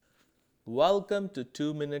Welcome to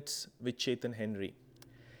 2 Minutes with Chetan Henry.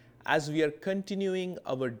 As we are continuing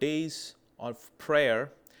our days of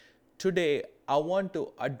prayer, today I want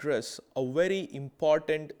to address a very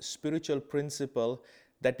important spiritual principle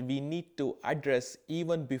that we need to address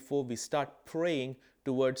even before we start praying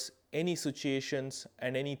towards any situations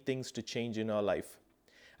and any things to change in our life.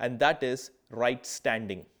 And that is right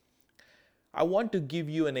standing. I want to give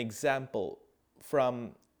you an example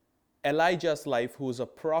from Elijah's life, who is a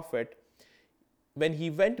prophet. When he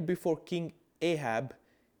went before King Ahab,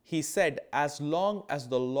 he said, "As long as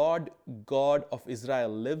the Lord God of Israel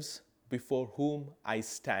lives, before whom I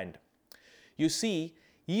stand." You see,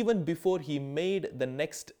 even before he made the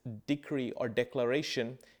next decree or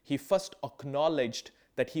declaration, he first acknowledged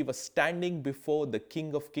that he was standing before the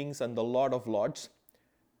King of Kings and the Lord of Lords,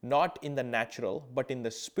 not in the natural, but in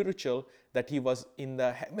the spiritual, that he was in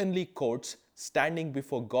the heavenly courts, standing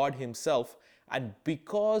before God himself. And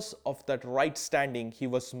because of that right standing, he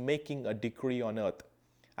was making a decree on earth.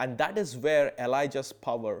 And that is where Elijah's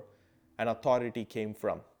power and authority came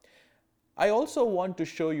from. I also want to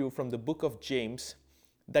show you from the book of James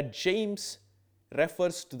that James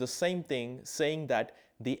refers to the same thing, saying that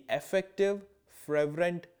the effective,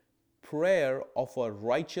 fervent prayer of a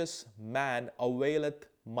righteous man availeth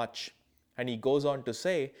much. And he goes on to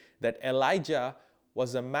say that Elijah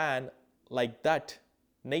was a man like that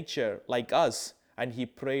nature, like us, and he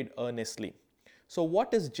prayed earnestly. So,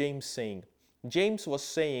 what is James saying? James was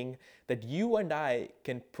saying that you and I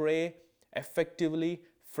can pray effectively,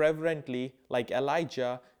 fervently, like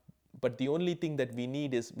Elijah, but the only thing that we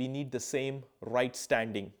need is we need the same right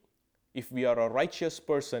standing. If we are a righteous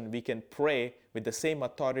person, we can pray with the same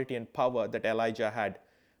authority and power that Elijah had.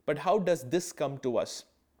 But how does this come to us?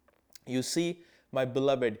 You see, my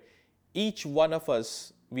beloved, each one of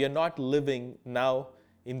us, we are not living now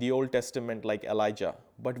in the Old Testament like Elijah,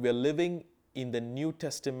 but we are living in the New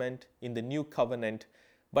Testament, in the New Covenant.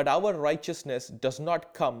 But our righteousness does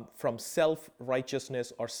not come from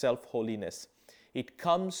self-righteousness or self-holiness. It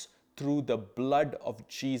comes through the blood of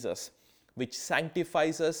Jesus, which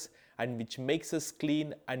sanctifies us and which makes us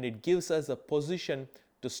clean, and it gives us a position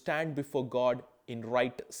to stand before God in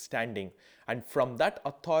right standing. And from that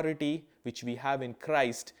authority which we have in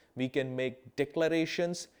Christ, we can make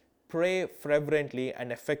declarations, pray fervently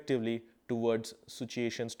and effectively towards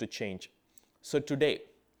situations to change. So today,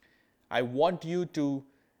 I want you to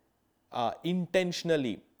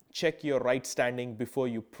intentionally check your right standing before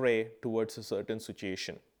you pray towards a certain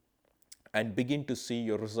situation and begin to see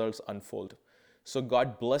your results unfold. So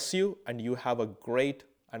God bless you, and you have a great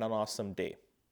and an awesome day.